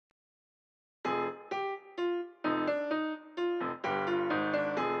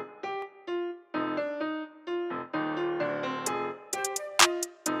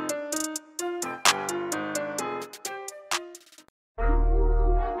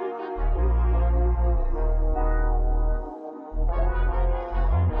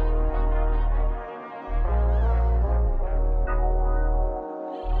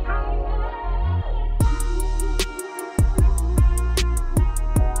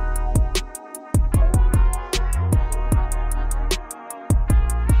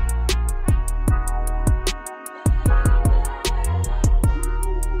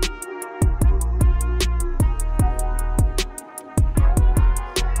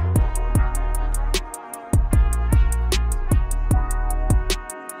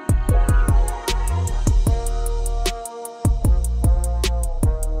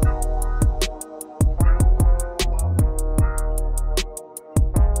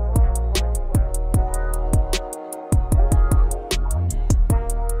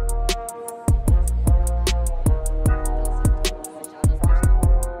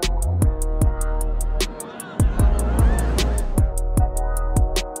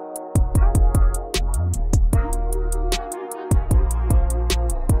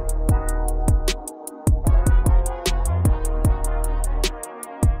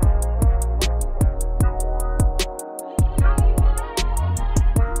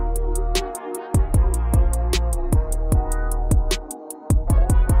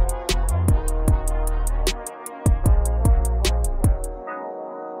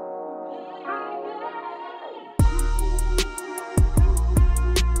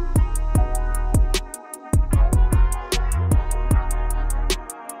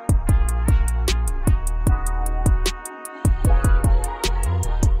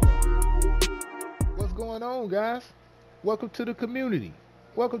Welcome to the community.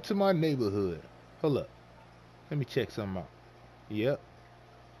 Welcome to my neighborhood. Hold up. Let me check something out. Yep.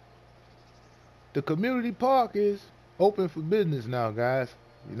 The community park is open for business now, guys.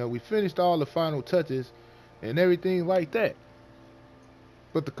 We finished all the final touches and everything like that.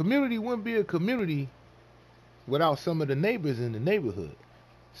 But the community wouldn't be a community without some of the neighbors in the neighborhood.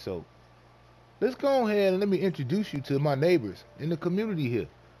 So let's go ahead and let me introduce you to my neighbors in the community here.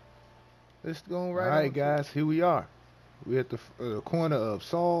 Let's go right. All right, guys, here we are. We're at the corner of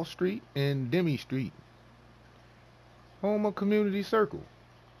Saul Street and Demi Street, home of Community Circle.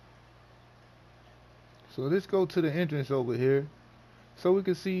 So let's go to the entrance over here so we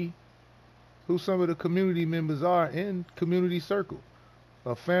can see who some of the community members are in Community Circle,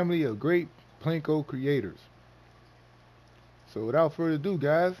 a family of great Planko creators. So without further ado,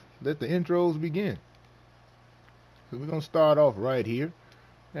 guys, let the intros begin. So we're going to start off right here,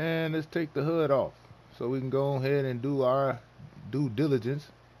 and let's take the hood off so we can go ahead and do our due diligence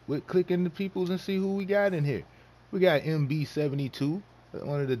with clicking the peoples and see who we got in here. We got MB72,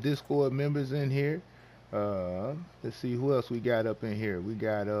 one of the Discord members in here. Let's see who else we got up in here. We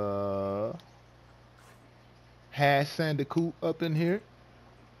got Hash Sandicoot up in here.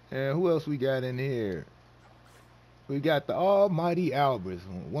 And who else we got in here? We got the almighty Albers,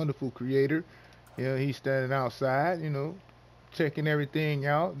 wonderful creator. He's standing outside, checking everything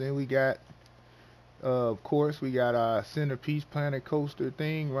out. Then we got, of course, we got our centerpiece planet coaster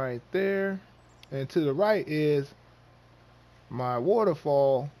thing right there. And to the right is my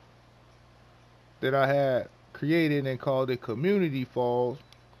waterfall that I had created and called it Community Falls.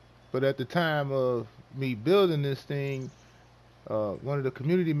 But at the time of me building this thing, one of the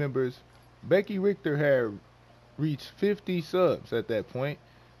community members, Becky Richter, had reached 50 subs at that point.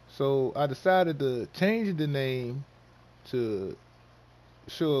 So I decided to change the name to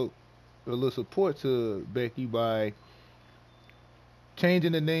show a little support to Becky by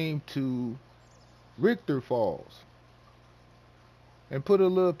changing the name to Richter Falls and put a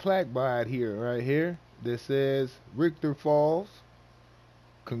little plaque by it here, right here, that says Richter Falls.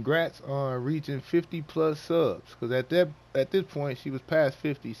 Congrats on reaching 50 plus subs. Because at this point she was past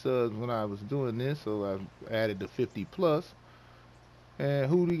 50 subs when I was doing this, so I added the 50 plus. And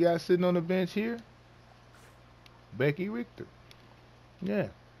who do we got sitting on the bench here? Becky Richter. Yeah.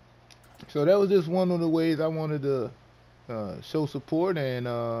 So that was just one of the ways I wanted to show support and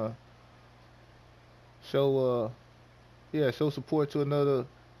show support to another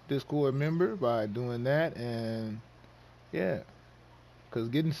Discord member by doing that. And yeah, because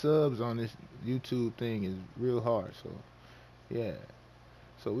getting subs on this YouTube thing is real hard. So yeah,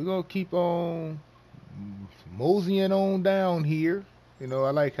 so we're gonna keep on moseying on down here. I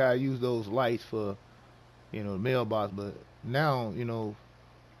like how I use those lights for the mailbox, but now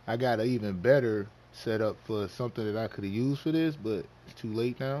I got an even better setup for something that I could have used for this, but it's too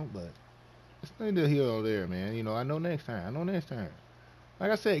late now. But it's neither here or there, man. I know next time.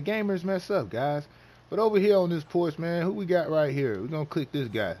 Like I said, gamers mess up, guys. But over here on this porch, man, who we got right here? We're going to click this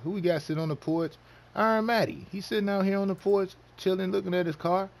guy. Who we got sitting on the porch? Iron Matty. He's sitting out here on the porch, chilling, looking at his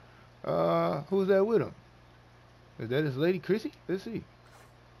car. Who's that with him? Is that his lady, Chrissy? Let's see.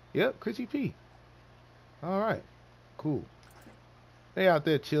 Yep, Chrissy P. All right. Cool. They out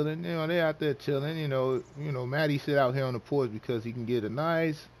there chilling. Matty sit out here on the porch because he can get a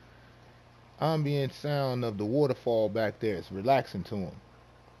nice ambient sound of the waterfall back there. It's relaxing to him.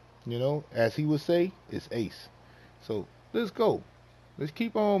 As he would say, it's ace. So let's go. Let's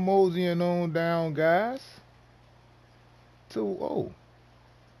keep on moseying on down, guys. Okay.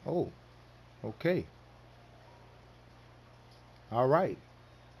 All right.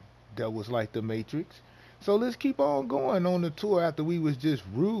 That was like the Matrix. So let's keep on going on the tour after we was just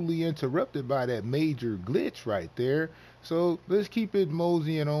rudely interrupted by that major glitch right there. So let's keep it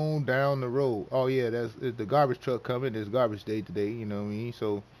moseying on down the road. Oh yeah, that's the garbage truck coming. It's garbage day today, you know what I mean?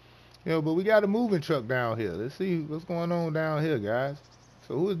 So but we got a moving truck down here. Let's see what's going on down here, guys.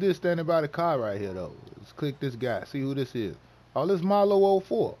 So who is this standing by the car right here, though? Let's click this guy. See who this is. Oh, this Milo oh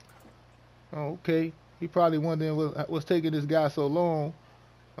 04. Oh, okay. He probably wondering what's taking this guy so long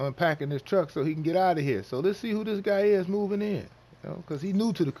unpacking this truck so he can get out of here. So let's see who this guy is moving in. Because he's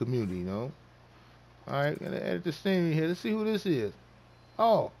new to the community, All right, gonna edit the scene here. Let's see who this is.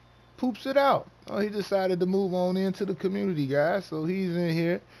 Oh, poops it out. Oh, he decided to move on into the community, guys. So he's in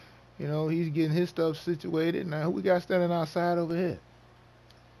here. He's getting his stuff situated. Now, who we got standing outside over here?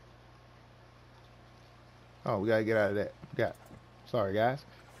 Oh, we got to get out of that. Sorry, guys.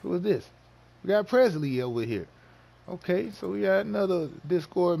 Who is this? We got Presley over here. Okay, so we got another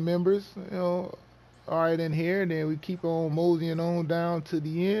Discord members, all right in here. And then we keep on moseying on down to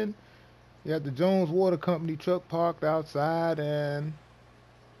the end. You got the Jones Water Company truck parked outside, and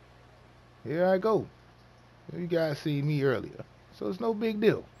here I go. You guys see me earlier, so it's no big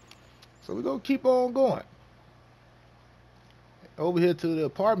deal. So we're gonna keep on going. Over here to the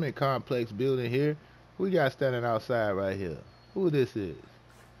apartment complex building here, we got standing outside right here. Who this is?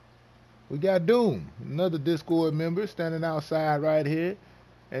 We got Doom, another Discord member standing outside right here.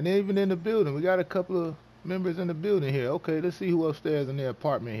 And even in the building, we got a couple of members in the building here. Okay, let's see who upstairs in their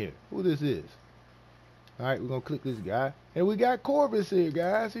apartment here. Who this is. Alright, we're going to click this guy. And we got Corvus here,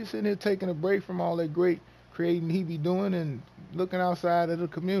 guys. He's sitting here taking a break from all that great creating he be doing and looking outside of the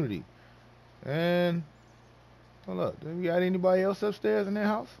community. And, hold up, do we got anybody else upstairs in their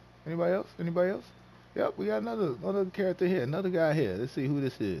house? Anybody else? Anybody else? Yep, we got another character here, another guy here. Let's see who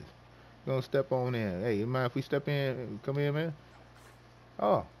this is. We're going to step on in. Hey, you mind if we step in? Come in, man.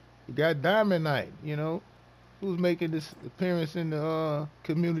 Oh, we got Diamond Knight, you know, who's making this appearance in the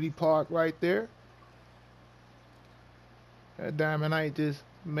community park right there. That Diamond Knight just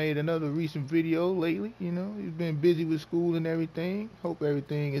made another recent video lately, you know. He's been busy with school and everything. Hope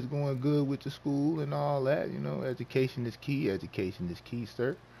everything is going good with the school and all that, you know. Education is key. Education is key,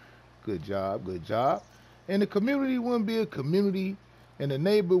 sir. Good job, good job. And the community wouldn't be a community, and the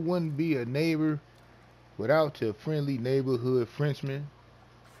neighbor wouldn't be a neighbor without your friendly neighborhood Frenchman,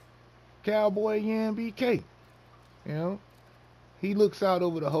 Cowboy YMBK. You know, he looks out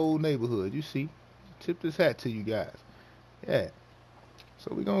over the whole neighborhood. You see, tip his hat to you guys. Yeah.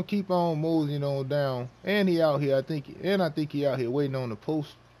 So we're gonna keep on moseying on down. And he out here, I think he out here waiting on the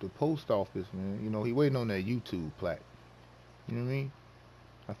post office, man. You know, he waiting on that YouTube plaque. You know what I mean?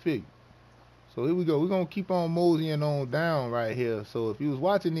 I feel you. So here we go. We're gonna keep on moseying on down right here. So if you was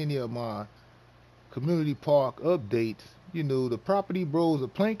watching any of my community park updates, you know, the property bros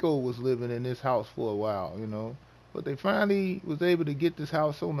of Planko was living in this house for a while, you know. But they finally was able to get this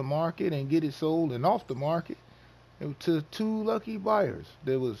house on the market and get it sold and off the market to two lucky buyers.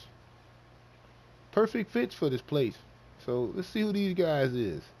 There was perfect fits for this place. So let's see who these guys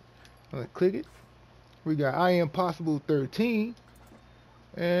is. I'm gonna click it. We got I Am Possible 13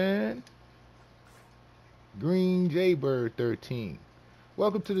 and Green Jaybird 13.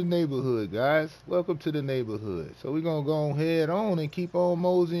 Welcome to the neighborhood, guys. Welcome to the neighborhood. So we're going to go ahead on and keep on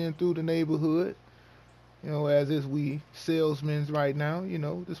moseying through the neighborhood. You know, as if we salesmen right now. You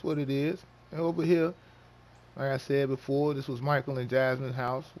know, this is what it is. And over here, like I said before, this was Michael and Jasmine's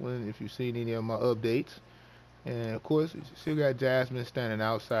house, if you've seen any of my updates. And, of course, you still got Jasmine standing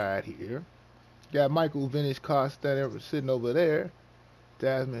outside here. Got Michael vintage car sitting over there.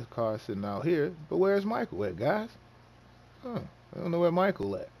 Jasmine's car sitting out here. But where's Michael at, guys? Huh. I don't know where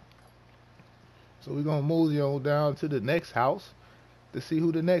Michael at. So we're going to mosey on down to the next house to see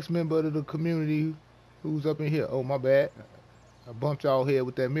who the next member of the community who's up in here. Oh, my bad. I bumped y'all head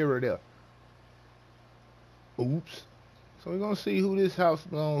with that mirror there. Oops. So we're going to see who this house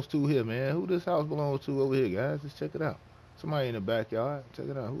belongs to here, man. Who this house belongs to over here, guys. Let's check it out. Somebody in the backyard. Check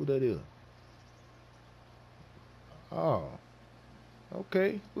it out. Who that is? Oh.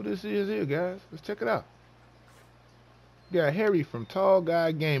 Okay. Who this is here, guys? Let's check it out. Got Harry from Tall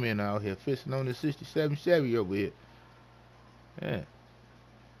Guy Gaming out here fishing on the 67 Chevy over here. Yeah.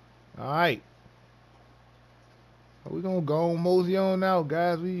 Alright. We're going to go on mosey on out,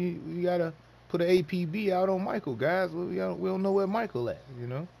 guys. We got to put an APB out on Michael, guys. We don't know where Michael at, you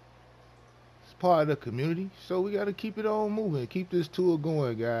know. It's part of the community, so we got to keep it on moving. Keep this tour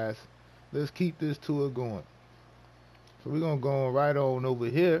going, guys. Let's keep this tour going. So we're going to go on right on over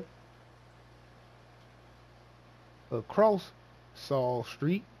here. Across Saul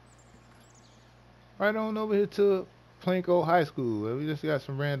Street, right on over here to Planko High School. We just got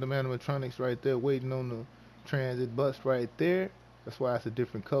some random animatronics right there waiting on the transit bus right there. That's why it's a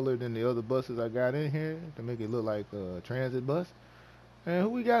different color than the other buses I got in here to make it look like a transit bus. And who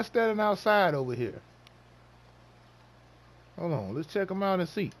we got standing outside over here? Hold on, let's check them out and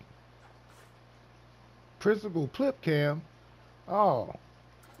see. Principal Plipcam. Oh,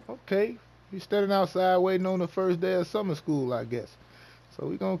 okay. He's standing outside waiting on the first day of summer school, I guess. So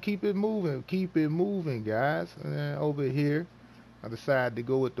we're going to keep it moving, guys. And then over here, I decided to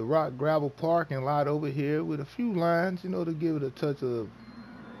go with the rock gravel parking lot over here with a few lines, you know, to give it a touch of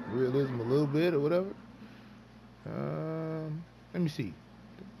realism a little bit or whatever. Let me see.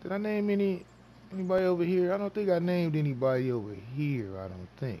 Did I name anybody over here? I don't think I named anybody over here, I don't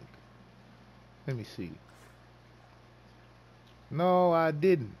think. Let me see. No, I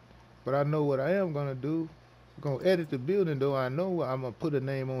didn't. But I know what I am going to do. I'm going to edit the building, though. I know I'm going to put a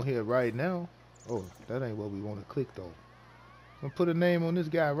name on here right now. Oh, that ain't what we want to click, though. I'm going to put a name on this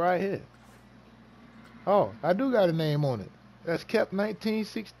guy right here. Oh, I do got a name on it. That's kept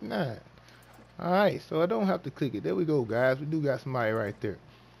 1969. Alright, so I don't have to click it. There we go, guys. We do got somebody right there.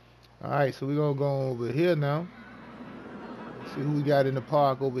 Alright, so we're gonna go over here now. See who we got in the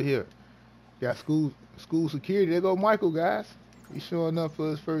park over here. Got school security. There go Michael, guys. He's showing up for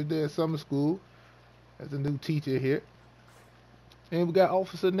his first day of summer school. That's a new teacher here. And we got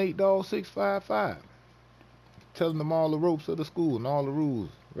Officer Nate Dawg 655. Telling them all the ropes of the school and all the rules,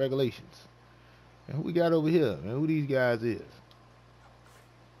 regulations. And who we got over here, man? Who these guys is?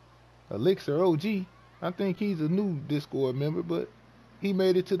 Elixir OG. I think he's a new Discord member, but he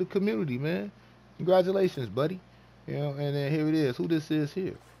made it to the community, man. Congratulations, buddy. You know, and then here it is. Who this is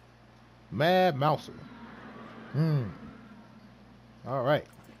here? Mad Mouser. All right.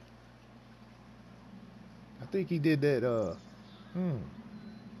 I think he did that,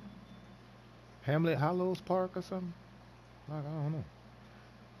 Hamlet Hollows Park or something? I don't know.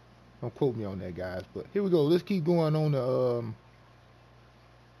 Don't quote me on that, guys. But here we go. Let's keep going on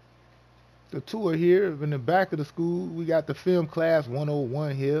the tour here. In the back of the school, we got the film class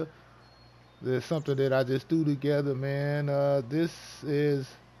 101 here. There's something that I just threw together, man. This is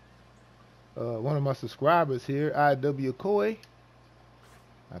one of my subscribers here, IW Koi.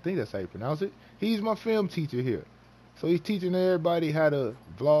 I think that's how you pronounce it. He's my film teacher here. So he's teaching everybody how to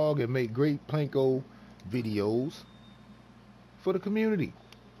vlog and make great Planko videos for the community.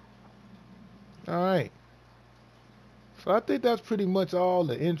 Alright. So I think that's pretty much all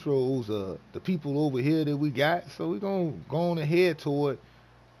the intros of the people over here that we got. So we're going to go on ahead toward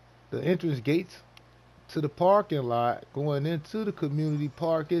the entrance gates to the parking lot going into the community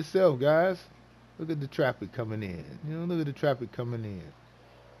park itself, guys. Look at the traffic coming in. You know, look at the traffic coming in.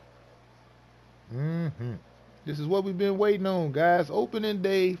 This is what we've been waiting on, guys. Opening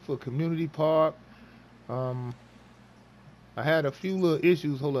day for community park. I had a few little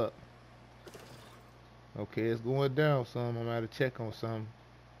issues. Hold up. Okay, it's going down some. I'm going to check on some.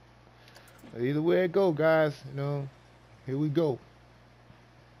 Either way it go, guys. You know, here we go.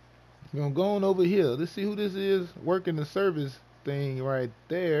 We're going to go on over here. Let's see who this is working the service thing right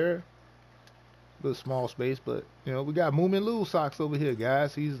there. Little small space, but, you know, we got Moomin Lou Socks over here,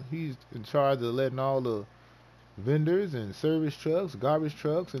 guys. He's in charge of letting all the vendors and service trucks, garbage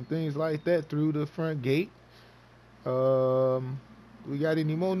trucks, and things like that through the front gate. We got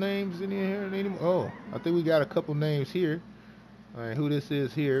any more names in here? Oh, I think we got a couple names here. All right, who this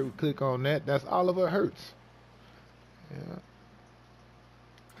is here? We click on that. That's Oliver Hertz. Yeah.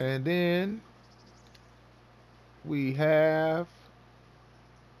 And then we have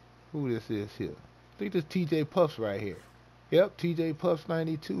who this is here. I think this TJ Puffs right here. Yep, TJ Puffs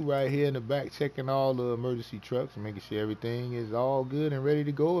 92 right here in the back, checking all the emergency trucks and making sure everything is all good and ready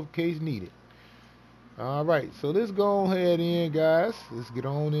to go in case needed. All right, so let's go ahead in, guys. Let's get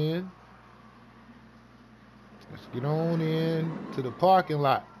on in. Let's get on in to the parking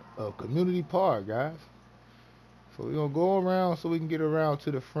lot of Community Park, guys. So we're gonna go around so we can get around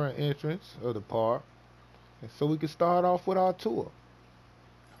to the front entrance of the park, and so we can start off with our tour.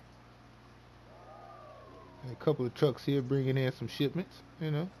 And a couple of trucks here bringing in some shipments, you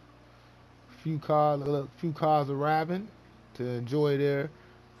know. A few cars arriving to enjoy their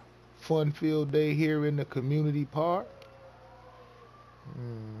fun-filled day here in the community park.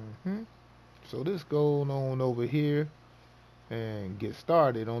 So let's go on over here and get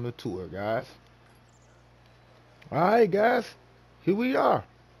started on the tour, guys. Alright, guys, here we are.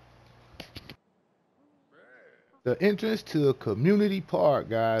 The entrance to a community park,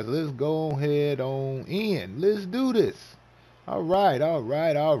 guys. Let's go ahead on in. Let's do this. All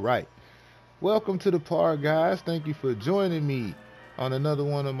right. Welcome to the park, guys. Thank you for joining me on another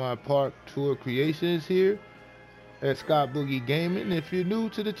one of my park tour creations here at Scott-Boogie Gaming. If you're new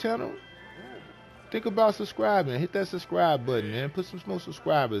to the channel, think about subscribing. Hit that subscribe button, man. Put some more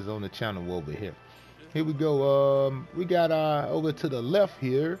subscribers on the channel over here. Here we go. We got over to the left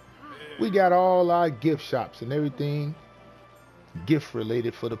here. We got all our gift shops and everything gift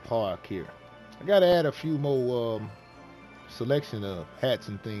related for the park here. I gotta add a few more selection of hats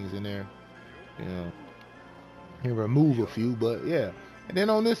and things in there, you know, and remove a few, but yeah. And then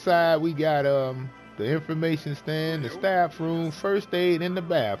on this side we got the information stand, the staff room, first aid, and the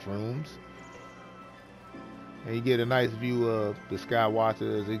bathrooms. And you get a nice view of the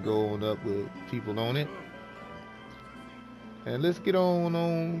Skywatcher as they go on up with people on it. And let's get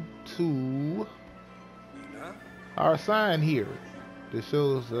on to our sign here that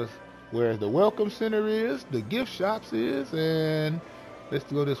shows us where the welcome center is, the gift shops is, and let's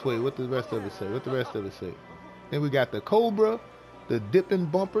go this way. What the rest of it say? Then we got the Cobra, the dipping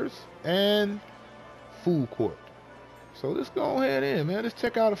bumpers, and food court. So let's go ahead in, man. Let's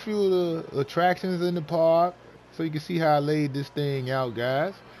check out a few of the attractions in the park so you can see how I laid this thing out,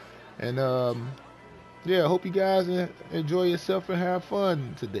 guys. And yeah, I hope you guys enjoy yourself and have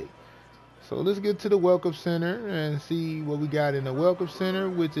fun today. So let's get to the Welcome Center and see what we got in the Welcome Center,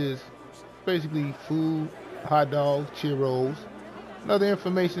 which is basically food, hot dogs, churros, another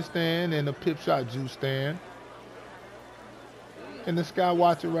information stand, and a pip shot juice stand, and the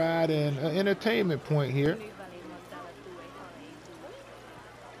Skywatcher ride, and an entertainment point here.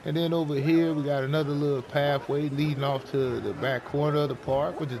 And then over here we got another little pathway leading off to the back corner of the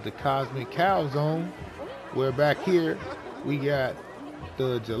park, which is the Cosmic Cow Zone, where back here we got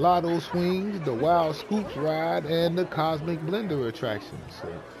the gelato swings, the Wild Scoops ride, and the Cosmic Blender attraction.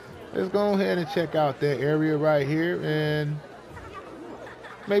 So let's go ahead and check out that area right here and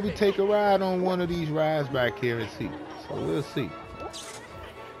maybe take a ride on one of these rides back here and see. So we'll see.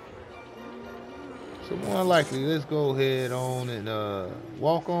 So more likely, let's go ahead on and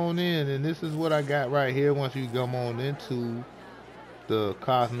walk on in. And this is what I got right here once you come on into the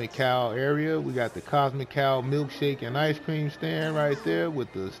Cosmic Cow area. We got the Cosmic Cow milkshake and ice cream stand right there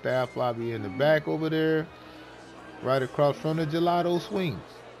with the staff lobby in the back over there, right across from the gelato swings.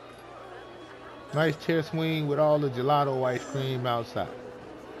 Nice chair swing with all the gelato ice cream outside.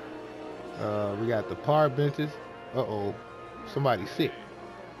 We got the park benches. Uh-oh, somebody's sick.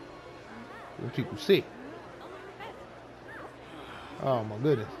 Them people sick. Oh my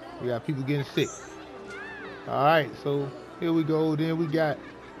goodness, we got people getting sick. All right, so here we go. Then we got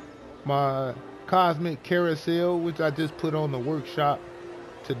my Cosmic Carousel, which I just put on the workshop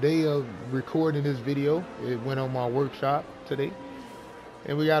today of recording this video. It went on my workshop today.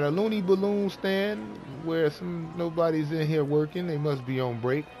 And we got a Looney Balloon stand where nobody's in here working. They must be on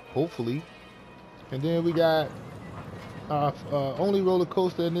break, hopefully. And then we got only roller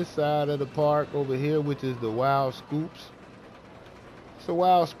coaster on this side of the park over here, which is the Wild Scoops. It's a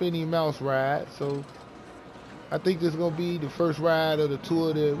wild spinning mouse ride. So I think this is going to be the first ride of the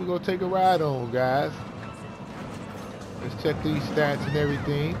tour that we're going to take a ride on, guys. Let's check these stats and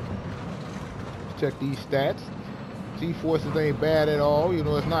everything. Let's check these stats. G-forces ain't bad at all. You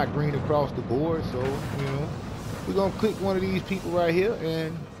know, it's not green across the board. So, you know, we're going to click one of these people right here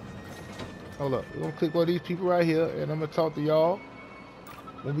and hold up. We're going to click one of these people right here and I'm going to talk to y'all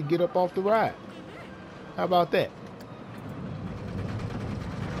when we get up off the ride. How about that?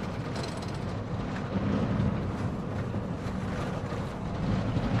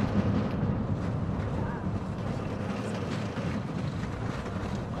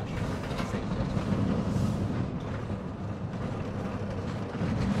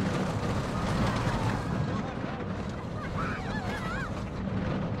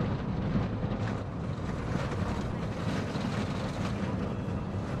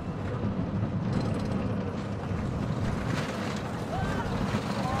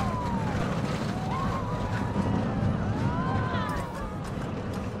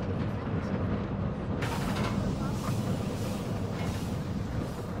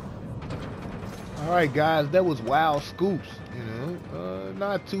 Alright guys, that was Wild Scoops, you know,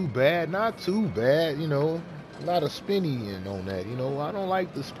 not too bad, you know, a lot of spinning on that, you know, I don't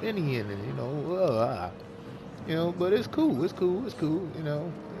like the spinning in it, you know, but it's cool, you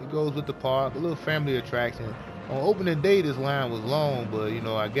know, it goes with the park, a little family attraction. On opening day, this line was long, but, you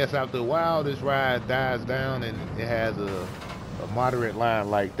know, I guess after a while, this ride dies down and it has a moderate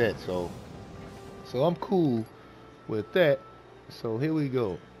line like that, so I'm cool with that. So here we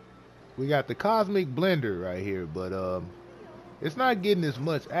go. We got the Cosmic Blender right here, but it's not getting as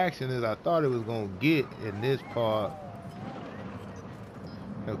much action as I thought it was gonna get in this part.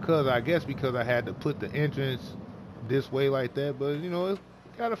 Because I guess because I had to put the entrance this way like that, but you know, it's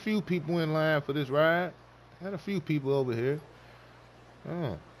got a few people in line for this ride. Got a few people over here.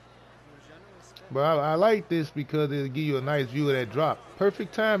 But I like this because it'll give you a nice view of that drop.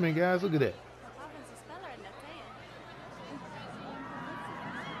 Perfect timing, guys. Look at that.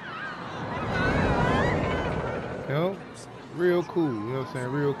 You know, real cool, you know what I'm saying,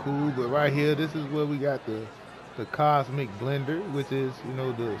 real cool. But right here, this is where we got the Cosmic Blender, which is, you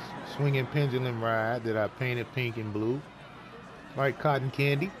know, the swinging pendulum ride that I painted pink and blue, like cotton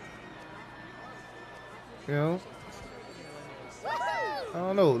candy. You know, I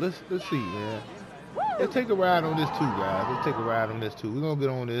don't know, let's see, man. Let's take a ride on this too, guys. Let's take a ride on this too. We're gonna get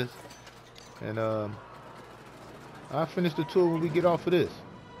on this, and I'll finish the tour when we get off of this.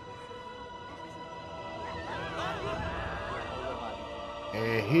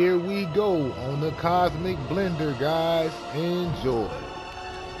 And here we go on the Cosmic Blender, guys. Enjoy.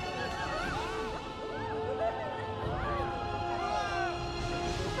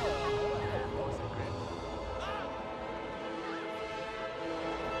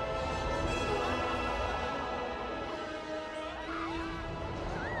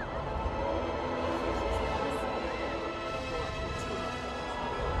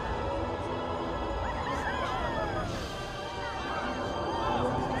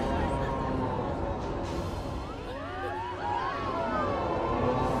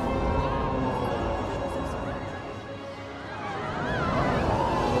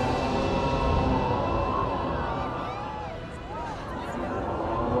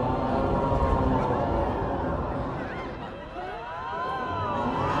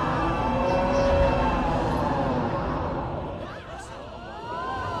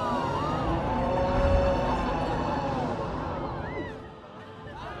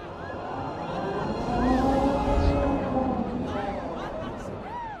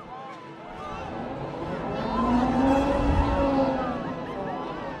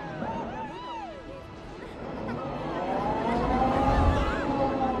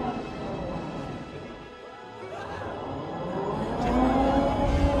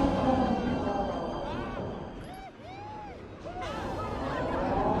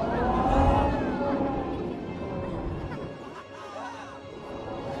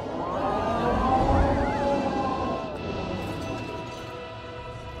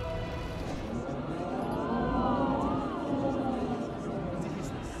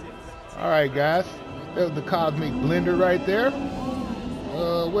 Alright guys, that was the Cosmic Blender right there.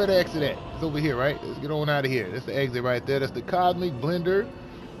 Where the exit at? It's over here, right? Let's get on out of here. That's the exit right there. That's the Cosmic Blender.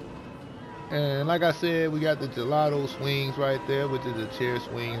 And like I said, we got the gelato swings right there, which is the chair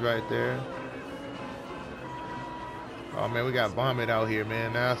swings right there. Oh man, we got vomit out here,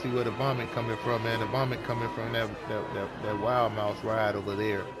 man. Now I see where the vomit coming from, man. The vomit coming from that Wild Mouse ride over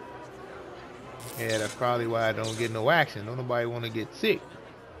there. Yeah, that's probably why I don't get no action. Don't nobody want to get sick.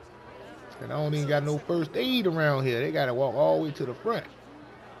 And I don't even got no first aid around here. They gotta walk all the way to the front.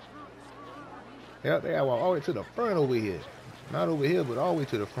 Yep, they gotta walk all the way to the front over here. Not over here, but all the way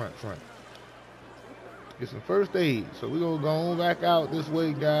to the front. Get some first aid. So we're gonna go on back out this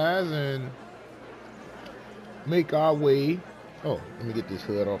way, guys, and make our way. Oh, let me get this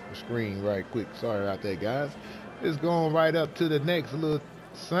HUD off the screen right quick. Sorry about that, guys. It's going right up to the next little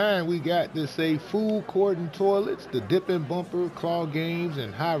sign we got that say food court and toilets, the dipping bumper, claw games,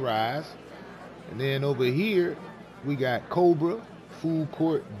 and high rise. And then over here we got Cobra, food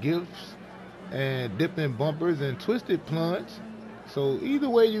court gifts, and dipping bumpers and twisted plunge. So either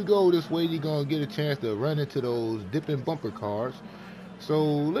way you go this way, you're gonna get a chance to run into those dipping bumper cars. So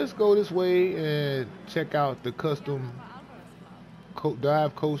let's go this way and check out the custom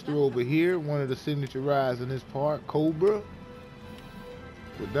dive coaster over here. One of the signature rides in this park, Cobra.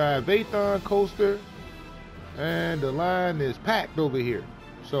 The Dive-A-thon coaster. And the line is packed over here.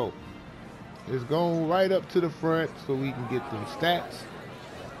 So let's go right up to the front so we can get them stats,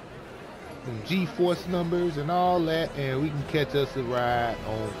 some G-force numbers and all that, and we can catch us a ride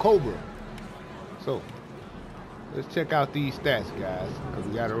on Cobra. So let's check out these stats, guys, because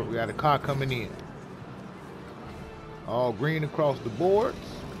we got a car coming in. All green across the boards,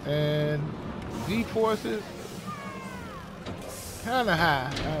 and G-forces kind of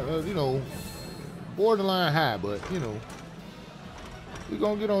high, you know, borderline high, but you know, we're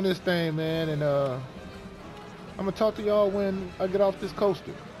gonna get on this thing, man, and I'm gonna talk to y'all when I get off this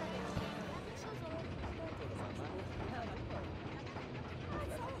coaster.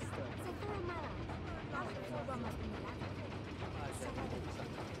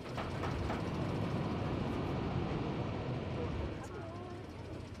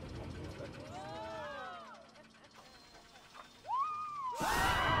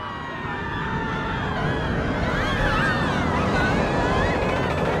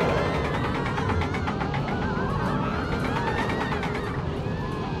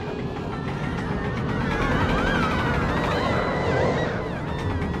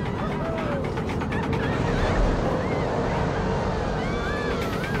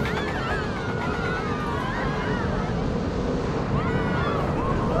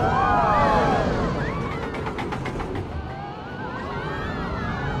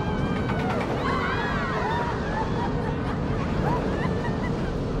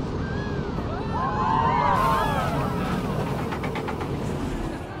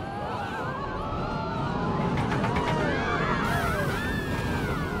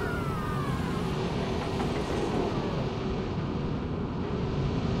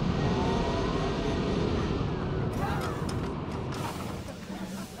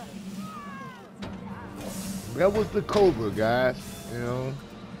 That was the Cobra, guys. You know,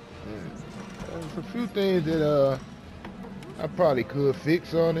 there's a few things that I probably could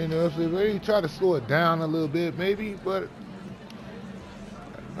fix on it. You know, so maybe try to slow it down a little bit, maybe. But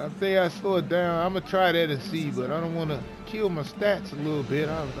I think I slow it down. I'm gonna try that and see. But I don't want to kill my stats a little bit.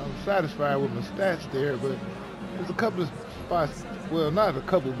 I'm satisfied with my stats there, but there's a couple of spots. Well, not a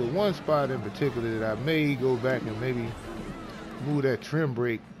couple, but one spot in particular that I may go back and maybe move that trim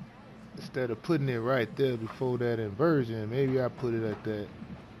brake. Instead of putting it right there before that inversion, maybe I put it at that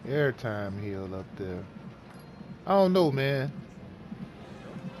airtime hill up there. I don't know, man.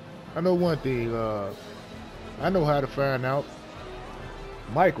 I know one thing. I know how to find out.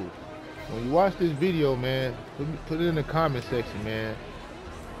 Michael, when you watch this video, man, put it in the comment section, man.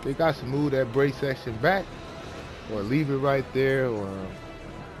 They got to move that brake section back, or leave it right there, or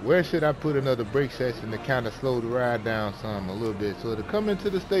where should I put another brake section to kind of slow the ride down some a little bit, so to come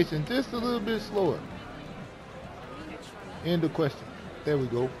into the station just a little bit slower? End of question. There we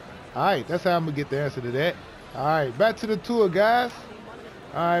go. Alright, that's how I'm gonna get the answer to that. Alright, back to the tour, guys.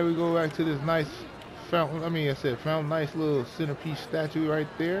 Alright, we go back to this nice fountain. Fountain, nice little centerpiece statue right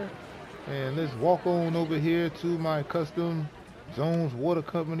there. And let's walk on over here to my custom Jones Water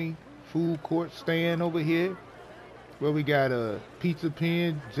Company food court stand over here, where we got a pizza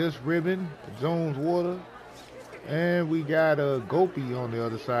pen, Just Ribbon, Jones Water, and we got a Gopi on the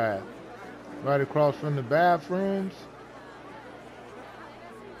other side, right across from the bathrooms.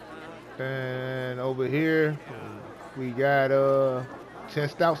 And over here we got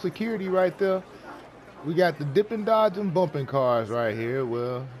Test out security right there. We got the dipping, dodge, and bumping cars right here.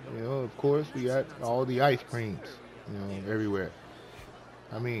 Well, you know, of course, we got all the ice creams, you know, everywhere.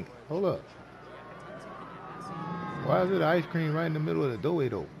 I mean, hold up. Why is it ice cream right in the middle of the doorway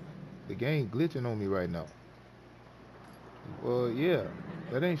though? The game glitching on me right now. Well, yeah,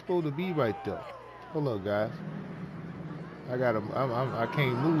 that ain't supposed to be right there. Hold up, guys. I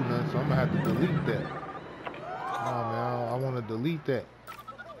can't move none, so I'm gonna have to delete that. Oh man, I want to delete that.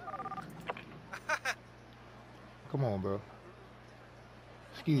 Come on, bro.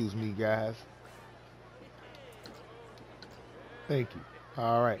 Excuse me, guys. Thank you.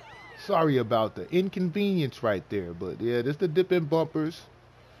 All right. Sorry about the inconvenience right there, but yeah, this the dipping bumpers.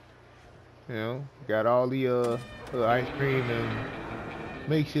 You know, got all the ice cream and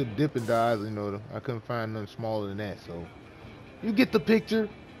makeshift dipping dies. You know, I couldn't find nothing smaller than that, so you get the picture.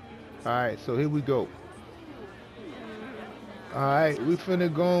 All right, so here we go. All right, we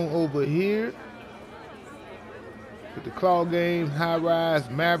finna go over here with the Claw Games, High Rise,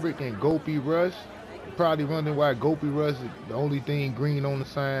 Maverick, and Gopi Rush. You're probably wondering why Gopi Rush is the only thing green on the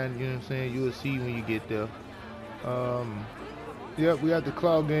sign. You know what I'm saying? You'll see when you get there. Yep, we got the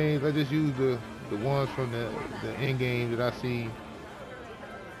Claw Games. I just used the ones from the end game that I see.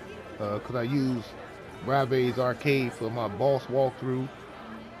 Cause I use Rave's Arcade for my boss walkthrough.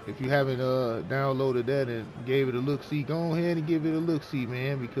 If you haven't downloaded that and gave it a look-see, go ahead and give it a look-see,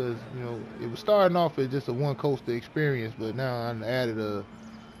 man, because, you know, it was starting off as just a one-coaster experience, but now I added a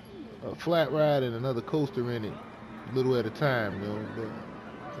flat ride and another coaster in it, a little at a time, you know.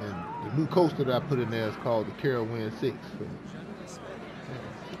 And the new coaster that I put in there is called the Carowin 6. So,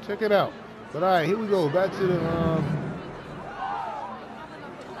 yeah, check it out. But, all right, here we go. Back to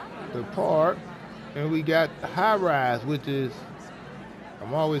the park, and we got High Rise, which is...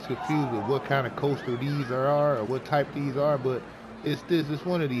 I'm always confused with what kind of coaster these are or what type these are, but it's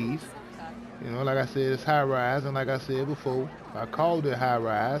one of these. You know, like I said, it's High Rise, and like I said before, I called it High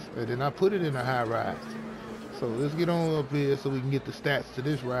Rise, and then I put it in a High Rise. So let's get on up here so we can get the stats to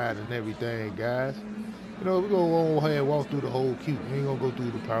this ride and everything, guys. You know, we're going to go ahead and walk through the whole queue. We ain't going to go through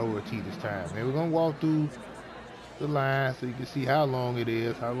the priority this time, man. We're going to walk through the line so you can see how long it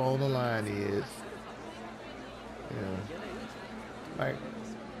is, how long the line is. Yeah.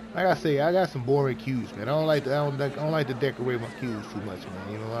 Like I say, I got some boring queues, man. I don't like to decorate my queues too much,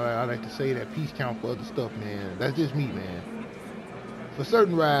 man. You know, I like to say that piece count for other stuff, man. That's just me, man. For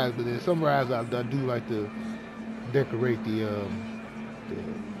certain rides, but then some rides I do like to decorate the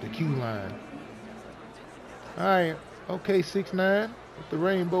queue line. All right, okay, 6-9 with the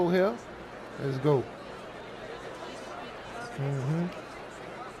rainbow here. Let's go.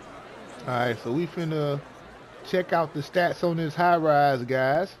 All right, so we finna check out the stats on this High Rise,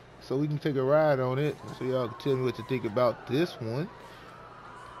 guys, so we can take a ride on it, so y'all can tell me what you think about this one.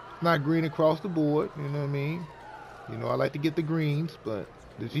 Not green across the board, you know what I mean? You know, I like to get the greens, but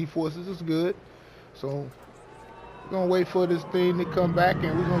the G-forces is good. So we're gonna wait for this thing to come back,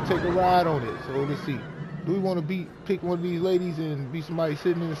 and we're gonna take a ride on it. So let's see. Do we want to pick one of these ladies and be somebody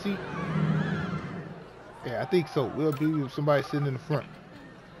sitting in the seat? Yeah, I think so. We'll be somebody sitting in the front.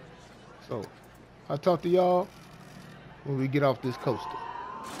 So I'll talk to y'all when we get off this coaster.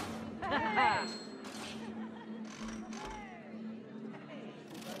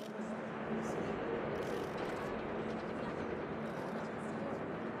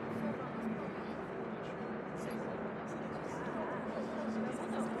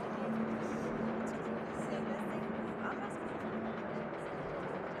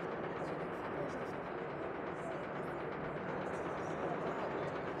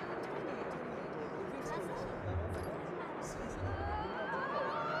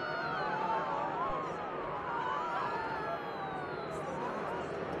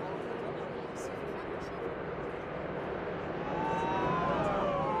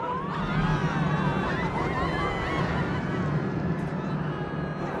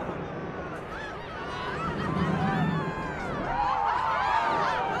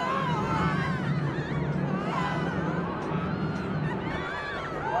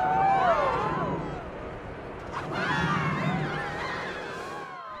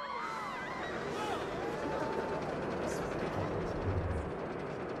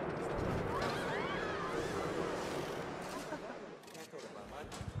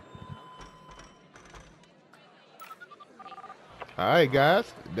 Alright,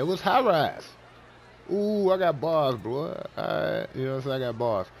 guys, that was High Rise. Ooh, I got bars, bro. Alright, you know what I'm saying? I got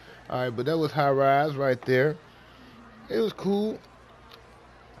bars. Alright, but that was High Rise right there. It was cool.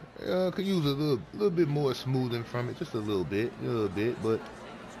 Could use a little bit more smoothing from it, just a little bit, but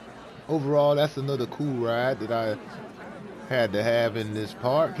overall, that's another cool ride that I had to have in this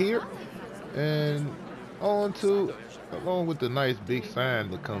park here. And along with the nice big sign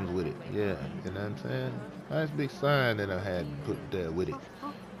that comes with it. Yeah, you know what I'm saying? Nice big sign that I had put there with it.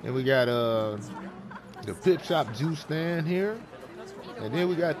 And we got the Pip Shop juice stand here. And then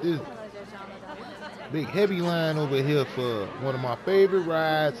we got this big heavy line over here for one of my favorite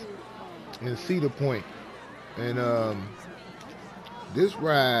rides in Cedar Point. And this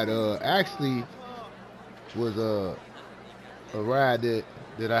ride actually was a ride that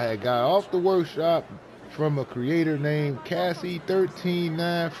I had got off the workshop from a creator named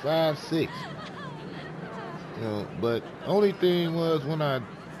Cassie13956. You know, but only thing was when I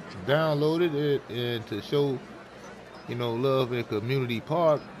downloaded it and to show, you know, love in Community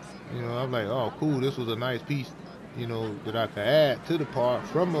Park, you know, I'm like, oh cool, this was a nice piece, you know, that I could add to the park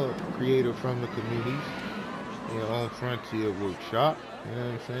from a creator from the communities, you know, on Frontier Workshop, you know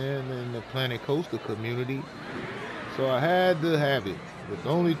what I'm saying, in the Planet Coaster community. So I had to have it. But the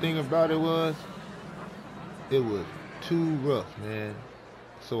only thing about it was too rough, man.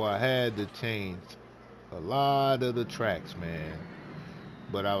 So I had to change a lot of the tracks, man.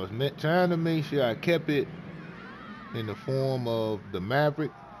 But I was trying to make sure I kept it in the form of the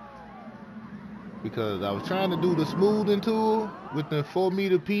Maverick, because I was trying to do the smoothing tool with the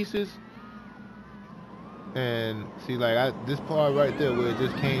 4-meter pieces. And see, like this part right there where it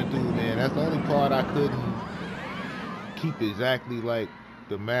just came through, man, that's the only part I couldn't keep exactly like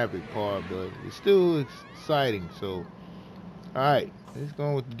the Maverick part, but it's still exciting. So alright, let's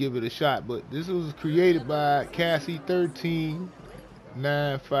go and give it a shot. But this was created by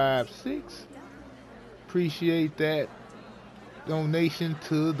Cassie13956. Appreciate that donation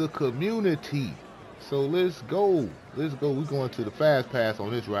to the community. So let's go. We're going to the fast pass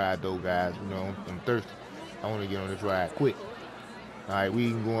on this ride though, guys. You know, I'm thirsty. I want to get on this ride quick. Alright, we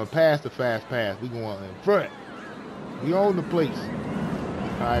ain't going past the fast pass. We going in front. We own the place.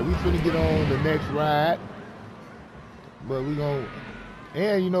 Alright, we finna get on the next ride. But we gonna,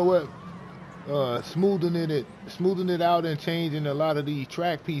 and you know what? Smoothing it out and changing a lot of these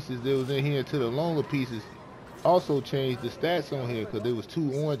track pieces that was in here to the longer pieces. Also changed the stats on here because there was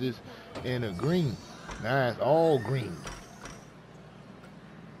 2 oranges and a green. Now it's all green.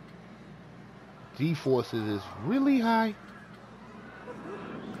 G-forces is really high.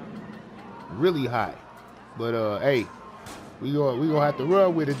 Really high. But hey, we gonna have to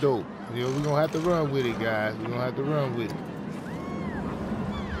run with it though. You know, we gonna have to run with it, guys. We gonna have to run with it.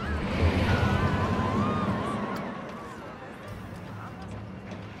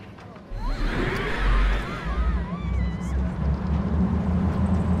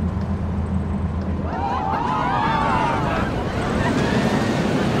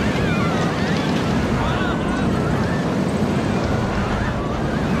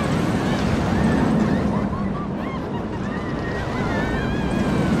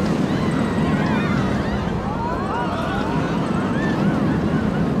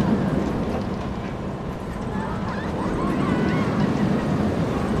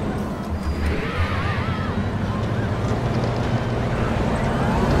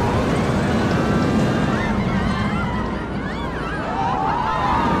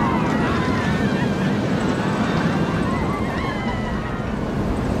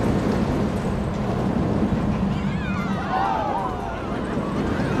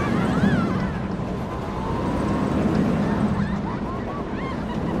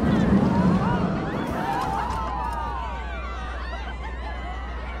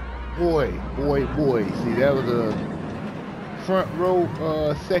 Boy. See, that was a front row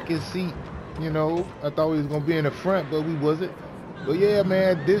second seat. You know, I thought we was gonna be in the front, but we wasn't. But yeah,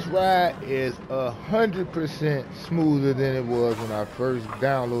 man, this ride is 100% smoother than it was when I first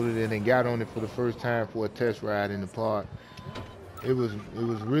downloaded it and got on it for the first time for a test ride in the park. It was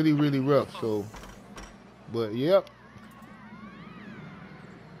really rough. So, but yep.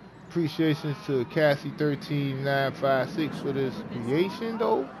 Appreciations to Cassie13956 for this creation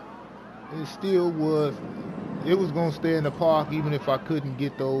though. It still was, it was gonna stay in the park even if I couldn't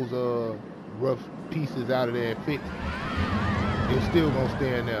get those rough pieces out of there and fix. It's still gonna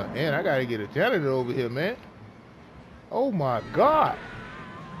stay in there. And I gotta get a janitor over here, man. Oh my God.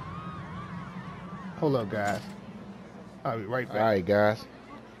 Hold up, guys. I'll be right back. Alright, guys.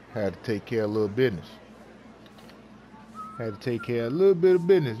 Had to take care of a little business. Had to take care of a little bit of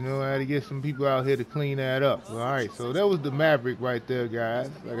business, you know. I had to get some people out here to clean that up. All right, so that was the Maverick right there, guys.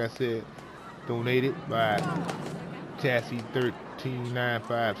 Like I said, donated by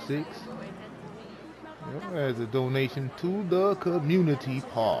Cassie13956 as a donation to the community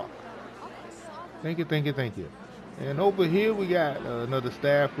park. Thank you. And over here we got another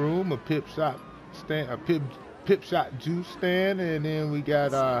staff room, a Pip shop stand, a Pip Pip Shot Juice stand, and then we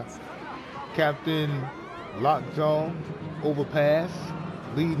got our Captain Lockjaw overpass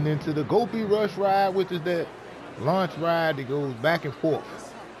leading into the Gopi Rush ride, which is that launch ride that goes back and forth.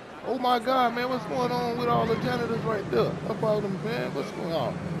 Oh my God, man, what's going on with all the janitors right there? Up all them, man, what's going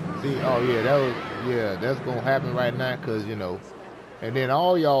on? See, oh yeah, that's gonna happen right now, cause you know, and then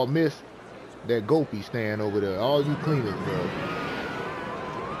all y'all missed that Gopi stand over there, all you cleaners, bro.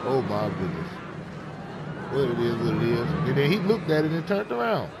 Oh my goodness. What it is, what it is. And then he looked at it and turned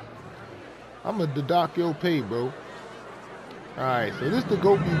around. I'm gonna deduct your pay, bro. Alright, so this the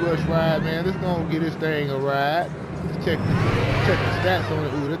Gopi Rush ride, man. This gonna get this thing a ride. Let's check the stats on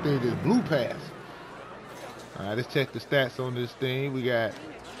it. Ooh, that thing just blew past. Alright, let's check the stats on this thing. We got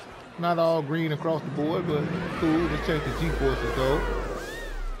not all green across the board, but cool. Let's check the G-forces though.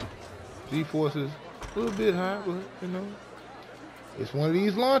 G-forces a little bit high, but you know. It's one of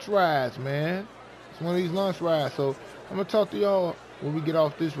these launch rides, man. It's one of these launch rides. So I'm gonna talk to y'all when we get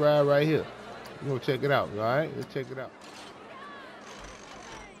off this ride right here. We're gonna check it out, alright? Let's check it out.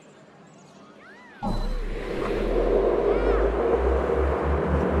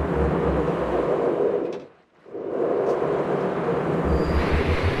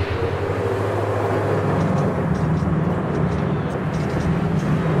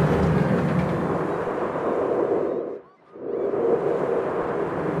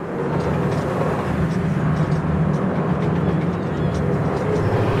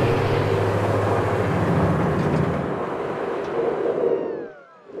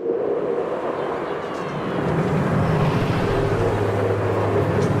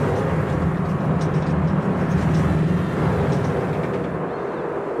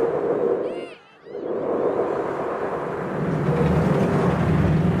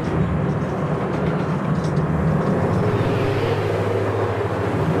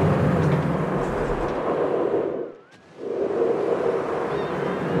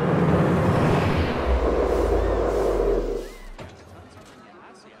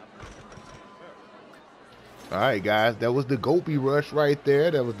 Alright guys, that was the Gopi Rush right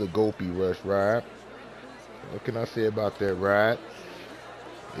there. That was the Gopi Rush ride. What can I say about that ride?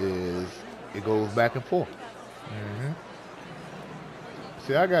 Is it goes back and forth.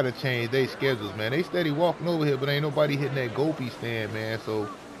 See, I gotta change their schedules, man. They steady walking over here, but ain't nobody hitting that Gopi stand, man. So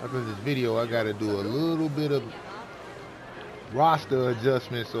after this video, I gotta do a little bit of roster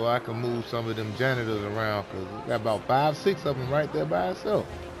adjustment so I can move some of them janitors around, because we got about 5, 6 of them right there by itself.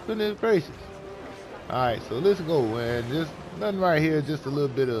 Goodness gracious. Alright, so let's go, man. Just nothing right here, just a little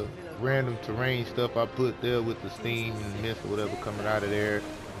bit of random terrain stuff I put there with the steam and mist or whatever coming out of there.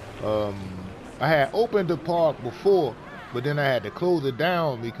 I had opened the park before, but then I had to close it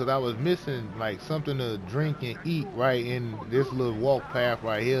down because I was missing like something to drink and eat right in this little walk path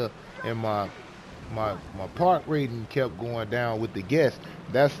right here, and my park rating kept going down with the guests.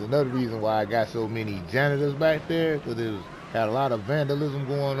 That's another reason why I got so many janitors back there, because it had a lot of vandalism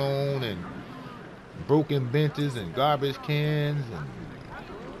going on and broken benches and garbage cans and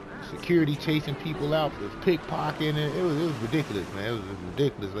security chasing people out for pickpocketing. It was ridiculous, man. It was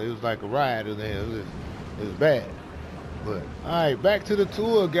ridiculous. It was like a riot in there. It was bad. But all right, back to the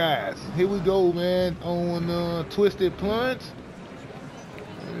tour, guys. Here we go, man, on Twisted Plunge.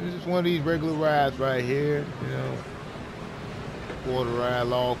 It's just one of these regular rides right here, you know. Water ride,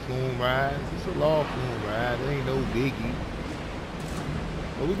 log flume ride. It's a log flume ride. It ain't no biggie.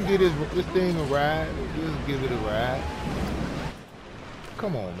 But we can get this thing a ride. Just give it a ride.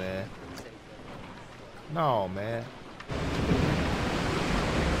 Come on, man. No, man.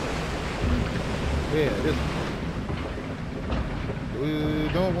 Yeah, this one. We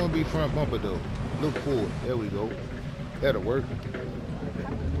don't want to be front bumper though. Look forward. There we go. That'll work.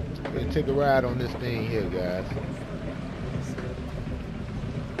 And take a ride on this thing here, guys.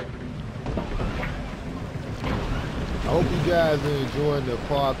 I hope you guys are enjoying the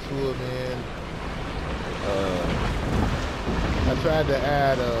park tour, man. I tried to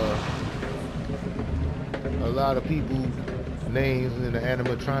add a lot of people names in the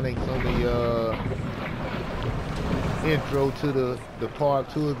animatronics on the intro to the park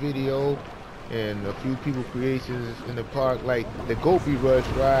tour video, and a few people creations in the park, like the Gopi Rush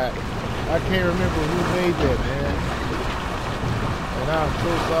ride. I can't remember who made that, man, and I'm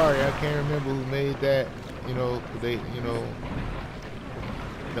so sorry. I can't remember who made that. You know, they, you know,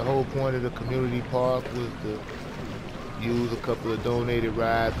 the whole point of the community park was to use a couple of donated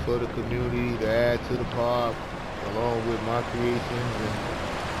rides for the community to add to the park, along with my creations, and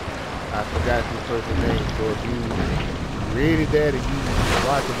I forgot this person's name. So if you created that and you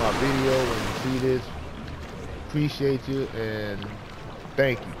watching my video and you see this, appreciate you and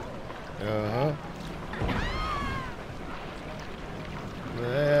thank you.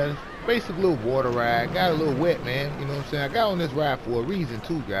 basic little water ride. Got a little wet, man. You know what I'm saying? I got on this ride for a reason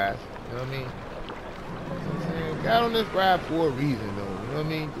too, guys. You know what I mean? You know what I'm saying? Got on this ride for a reason, though. You know what I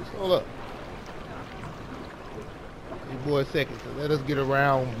mean? Just hold up. Your boy a second. So let us get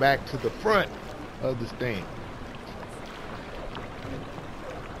around back to the front of this thing.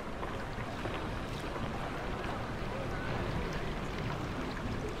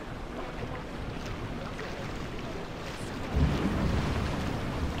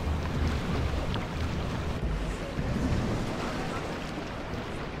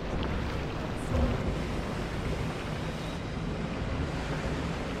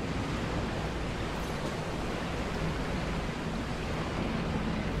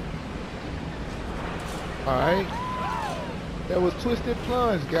 Alright. That was twisted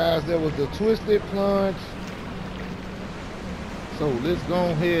plunge, guys. That was the twisted plunge. So let's go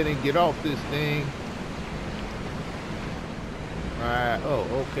ahead and get off this thing. Alright.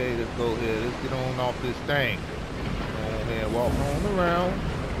 Oh, okay. Let's go ahead. Let's get on off this thing. Go ahead. Walk on around.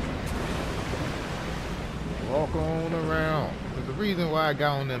 Walk on around. There's a reason why I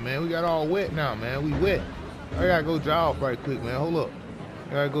got on there, man. We got all wet now, man. We wet. I gotta go dry off right quick, man. Hold up.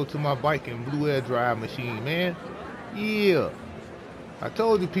 I gotta go to my bike and blue air dry machine, man. Yeah. I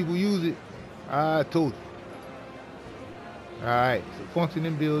told you people use it. I told you. Alright, it's a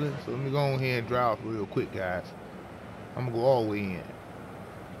functioning building. So let me go on here and dry off real quick, guys. I'm gonna go all the way in.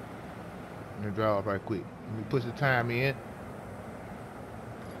 Let me dry off right quick. Let me push the time in.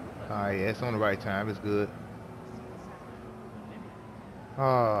 Alright, yeah, it's on the right time. It's good.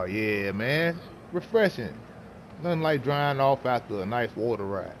 Oh, yeah, man. Refreshing. Nothing like drying off after a nice water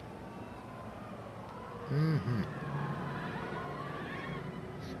ride.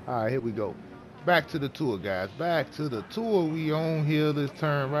 Alright, here we go. Back to the tour, guys. Back to the tour. We on here. Let's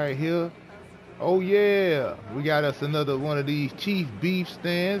turn right here. Oh, yeah. We got us another one of these chief beef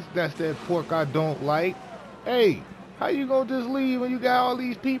stands. That's that pork I don't like. Hey, how you gonna just leave when you got all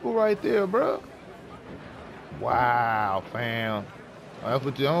these people right there, bro? Wow, fam. That's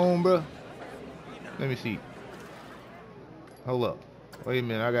what you own, bro? Let me see. Hold up. Wait a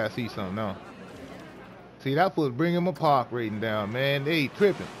minute, I gotta see something now. See, that was bringing my park rating down, man. They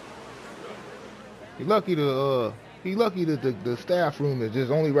tripping. He lucky the staff room is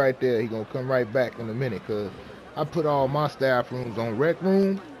just only right there. He gonna come right back in a minute, cause I put all my staff rooms on rec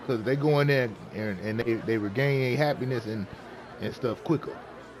room, cause they go in there and they regain their happiness and stuff quicker.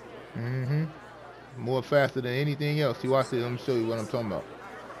 More faster than anything else. See, watch this. Let me show you what I'm talking about.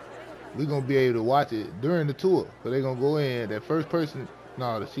 We're going to be able to watch it during the tour. So they're going to go in. That first person,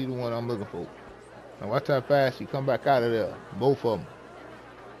 no, to see the one I'm looking for. Now watch how fast she come back out of there. Both of them.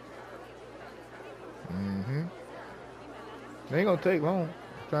 They ain't going to take long. I'm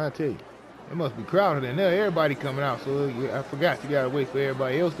trying to tell you. It must be crowded in there. Everybody coming out. So I forgot you got to wait for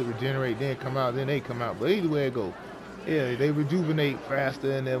everybody else to regenerate. Then come out. Then they come out. But either way it goes. Yeah, they rejuvenate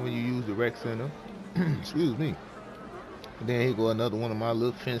faster in there when you use the rec center. Excuse me. And then here go another one of my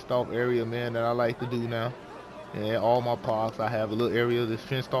little fenced off area, man, that I like to do now. And all my parks, I have a little area that's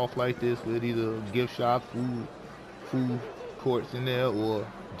fenced off like this with either gift shop, food courts in there, or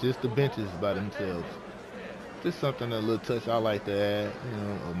just the benches by themselves. Just something, a little touch I like to add, you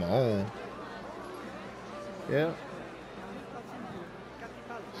know, of my own. Yeah.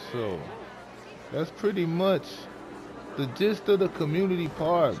 So, that's pretty much the gist of the community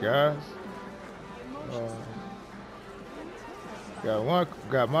park, guys.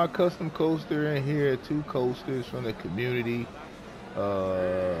 Got my custom coaster in here, 2 coasters from the community,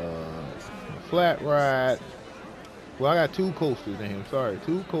 flat ride. Well, I got 2 coasters in here. Sorry,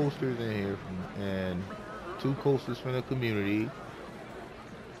 2 coasters in here, and 2 coasters from the community,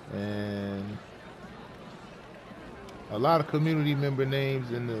 and a lot of community member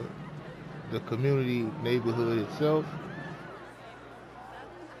names in the community neighborhood itself.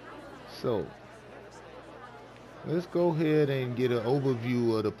 So let's go ahead and get an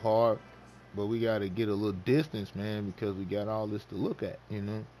overview of the park, but we got to get a little distance, man, because we got all this to look at, you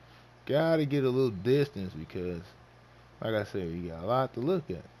know. Got to get a little distance because, like I said, we got a lot to look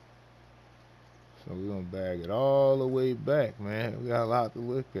at. So we're going to bag it all the way back, man. We got a lot to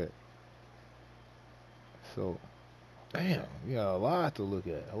look at. So, damn, we got a lot to look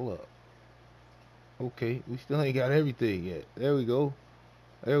at. Hold up. Okay, we still ain't got everything yet. There we go.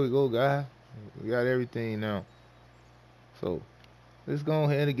 There we go, guys. We got everything now. So let's go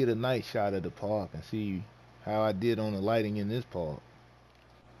ahead and get a night shot of the park and see how I did on the lighting in this park.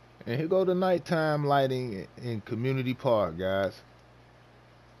 And here go the nighttime lighting in Community Park, guys.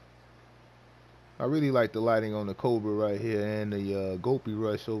 I really like the lighting on the Cobra right here and the Gopi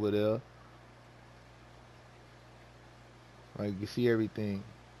Rush over there. Like you can see everything.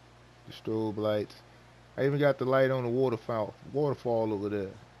 the strobe lights. I even got the light on the waterfall over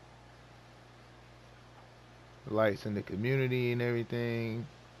there. The lights in the community and everything.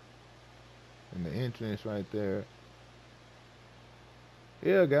 And the entrance right there.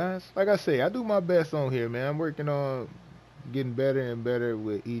 Yeah, guys. Like I say, I do my best on here, man. I'm working on getting better and better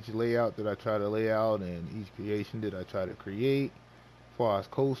with each layout that I try to lay out and each creation that I try to create, as far as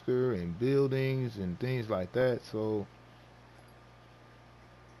coaster and buildings and things like that. So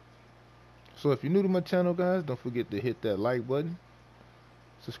if you're new to my channel, guys, don't forget to hit that like button.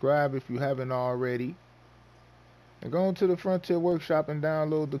 Subscribe if you haven't already. And go on to the Frontier Workshop and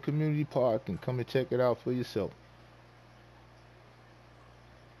download the community park and come and check it out for yourself.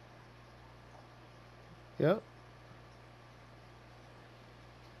 Yep.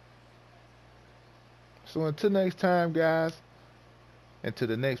 So until next time, guys, and to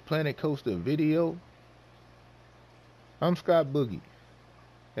the next Planet Coaster video, I'm Scott-Boogie,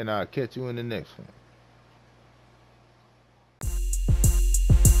 and I'll catch you in the next one.